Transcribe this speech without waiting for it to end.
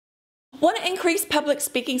Want to increase public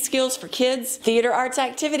speaking skills for kids? Theater arts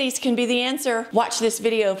activities can be the answer. Watch this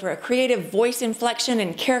video for a creative voice inflection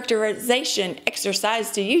and characterization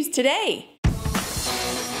exercise to use today.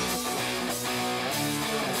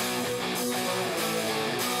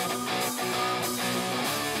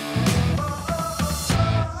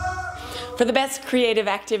 For the best creative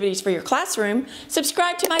activities for your classroom,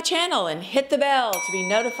 subscribe to my channel and hit the bell to be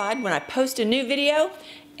notified when I post a new video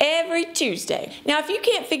every Tuesday. Now, if you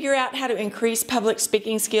can't figure out how to increase public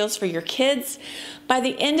speaking skills for your kids, by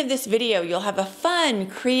the end of this video, you'll have a fun,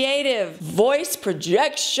 creative voice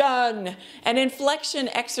projection and inflection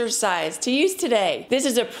exercise to use today. This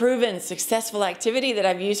is a proven successful activity that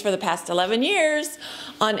I've used for the past 11 years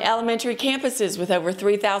on elementary campuses with over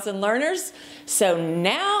 3,000 learners. So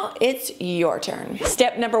now it's your turn.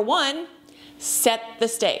 Step number 1, set the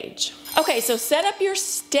stage. Okay, so set up your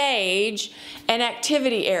stage and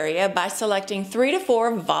activity area by selecting 3 to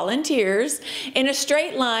 4 volunteers in a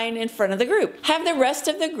straight line in front of the group. Have the rest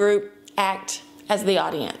of the group act as the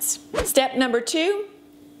audience. Step number 2,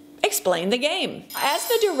 explain the game. As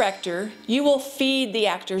the director, you will feed the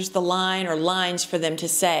actors the line or lines for them to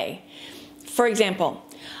say. For example,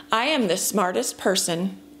 I am the smartest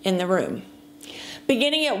person in the room.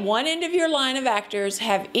 Beginning at one end of your line of actors,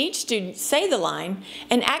 have each student say the line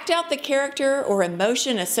and act out the character or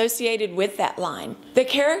emotion associated with that line. The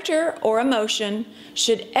character or emotion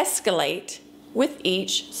should escalate with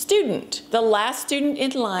each student. The last student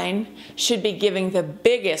in line should be giving the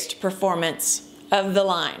biggest performance of the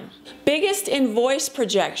line. Biggest in voice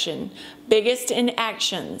projection, biggest in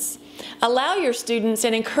actions. Allow your students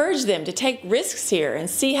and encourage them to take risks here and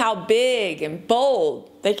see how big and bold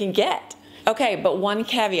they can get. Okay, but one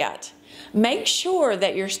caveat. Make sure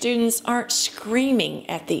that your students aren't screaming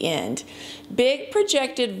at the end. Big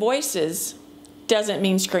projected voices doesn't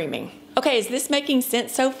mean screaming. Okay, is this making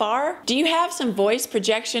sense so far? Do you have some voice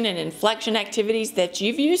projection and inflection activities that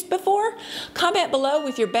you've used before? Comment below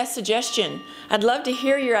with your best suggestion. I'd love to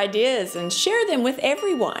hear your ideas and share them with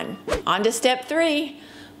everyone. On to step 3,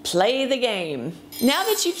 play the game. Now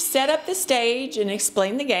that you've set up the stage and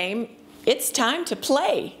explained the game, it's time to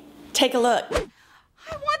play. Take a look. I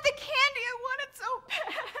want the candy. I want it so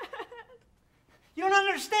bad. You don't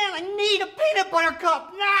understand. I need a peanut butter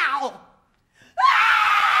cup now.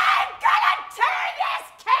 I'm gonna tear this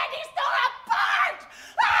candy store apart.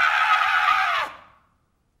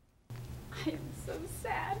 I am so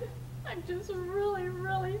sad. I'm just really,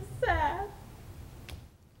 really sad.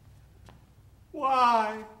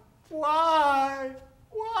 Why? Why?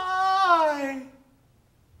 Why?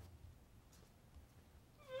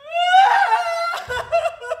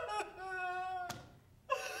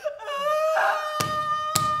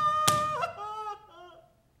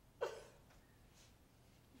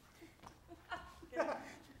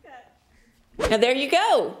 Now there you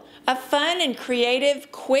go. A fun and creative,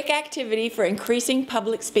 quick activity for increasing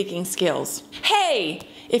public speaking skills. Hey,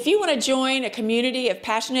 if you want to join a community of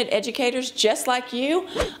passionate educators just like you,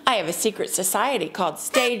 I have a secret society called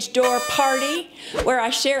Stage Door Party, where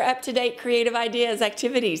I share up-to-date creative ideas,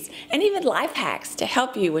 activities, and even life hacks to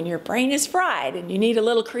help you when your brain is fried and you need a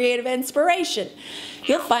little creative inspiration.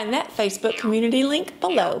 You'll find that Facebook community link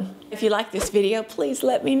below. If you like this video, please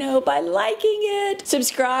let me know by liking it.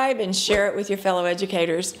 Subscribe and share it with your fellow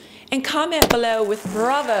educators. And comment below with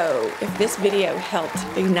bravo if this video helped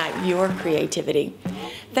ignite your creativity.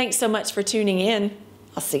 Thanks so much for tuning in.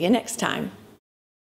 I'll see you next time.